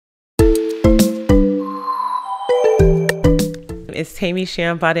It's Temi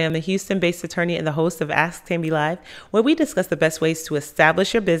Shambade. I'm a Houston-based attorney and the host of Ask Temi Live, where we discuss the best ways to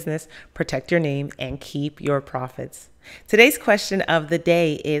establish your business, protect your name, and keep your profits. Today's question of the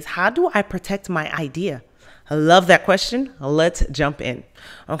day is, how do I protect my idea? I love that question. Let's jump in.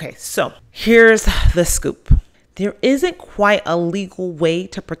 Okay, so here's the scoop. There isn't quite a legal way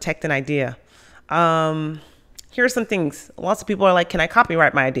to protect an idea. Here are some things. Lots of people are like, can I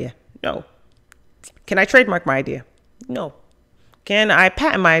copyright my idea? No. Can I trademark my idea? No. Can I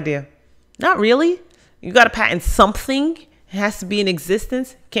patent my idea? Not really. You got to patent something. It has to be in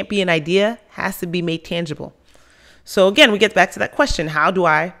existence. It can't be an idea. It has to be made tangible. So again, we get back to that question. How do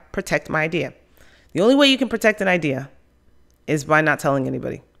I protect my idea? The only way you can protect an idea is by not telling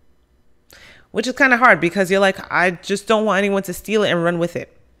anybody, which is kind of hard because you're like, I just don't want anyone to steal it and run with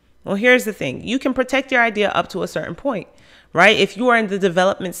it. Well, here's the thing. You can protect your idea up to a certain point, right? If you are in the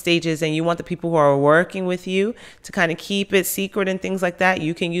development stages and you want the people who are working with you to kind of keep it secret and things like that,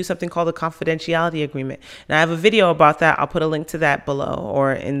 you can use something called a confidentiality agreement. And I have a video about that. I'll put a link to that below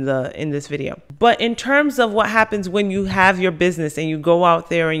or in this video. But in terms of what happens when you have your business and you go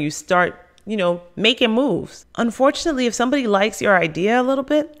out there and you start, making moves, unfortunately, if somebody likes your idea a little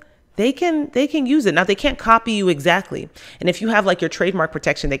bit, they can use it. Now, they can't copy you exactly. And if you have like your trademark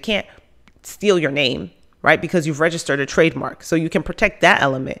protection, they can't steal your name, right? Because you've registered a trademark. So you can protect that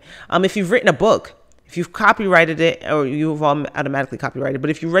element. If you've written a book, if you've copyrighted it, or you've automatically copyrighted,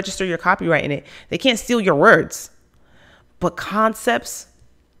 but if you register your copyright in it, they can't steal your words. But concepts,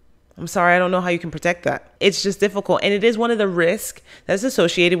 I'm sorry, I don't know how you can protect that. It's just difficult. And it is one of the risks that's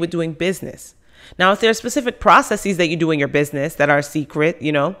associated with doing business. Now, if there are specific processes that you do in your business that are secret,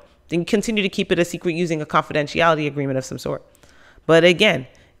 then continue to keep it a secret using a confidentiality agreement of some sort. But again,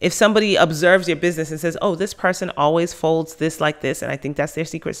 if somebody observes your business and says, oh, this person always folds this like this, and I think that's their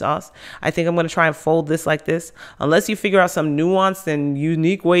secret sauce, I think I'm going to try and fold this like this, unless you figure out some nuanced and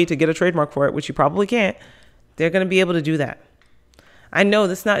unique way to get a trademark for it, which you probably can't, they're going to be able to do that. I know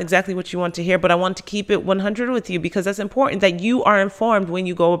that's not exactly what you want to hear, but I want to keep it 100 with you because that's important that you are informed when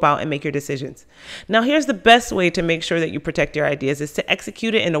you go about and make your decisions. Now, here's the best way to make sure that you protect your ideas is to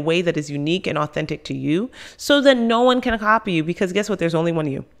execute it in a way that is unique and authentic to you so that no one can copy you, because guess what? There's only one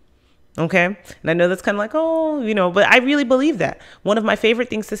you. Okay. And I know that's kind of like, but I really believe that. One of my favorite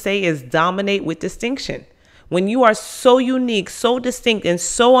things to say is dominate with distinction. When you are so unique, so distinct, and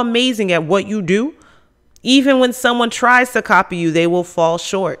so amazing at what you do, even when someone tries to copy you, they will fall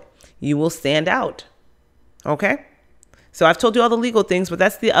short. You will stand out. Okay? So I've told you all the legal things, but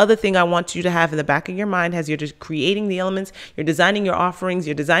that's the other thing I want you to have in the back of your mind as you're just creating the elements, you're designing your offerings,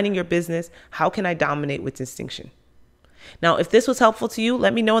 you're designing your business. How can I dominate with distinction? Now, if this was helpful to you,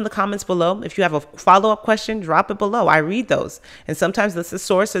 let me know in the comments below. If you have a follow-up question, drop it below. I read those. And sometimes that's the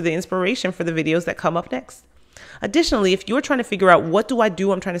source or the inspiration for the videos that come up next. Additionally, if you're trying to figure out what do I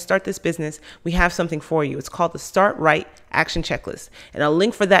do, I'm trying to start this business, we have something for you. It's called the Start Right Action Checklist. And a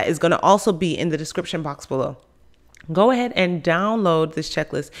link for that is going to also be in the description box below. Go ahead and download this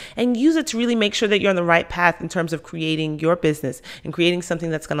checklist and use it to really make sure that you're on the right path in terms of creating your business and creating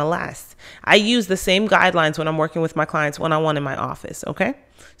something that's going to last. I use the same guidelines when I'm working with my clients one-on-one in my office. Okay.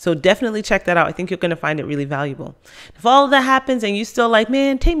 So definitely check that out. I think you're going to find it really valuable. If all of that happens and you still like,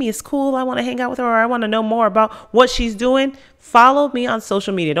 man, Temi is cool, I want to hang out with her, or I want to know more about what she's doing, follow me on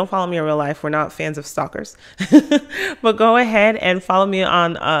social media. Don't follow me in real life. We're not fans of stalkers. But go ahead and follow me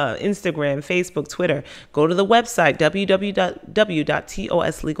on Instagram, Facebook, Twitter. Go to the website,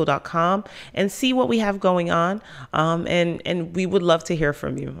 www.toslegal.com, and see what we have going on. And we would love to hear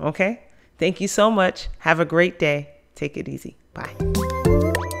from you. Okay? Thank you so much. Have a great day. Take it easy. Bye.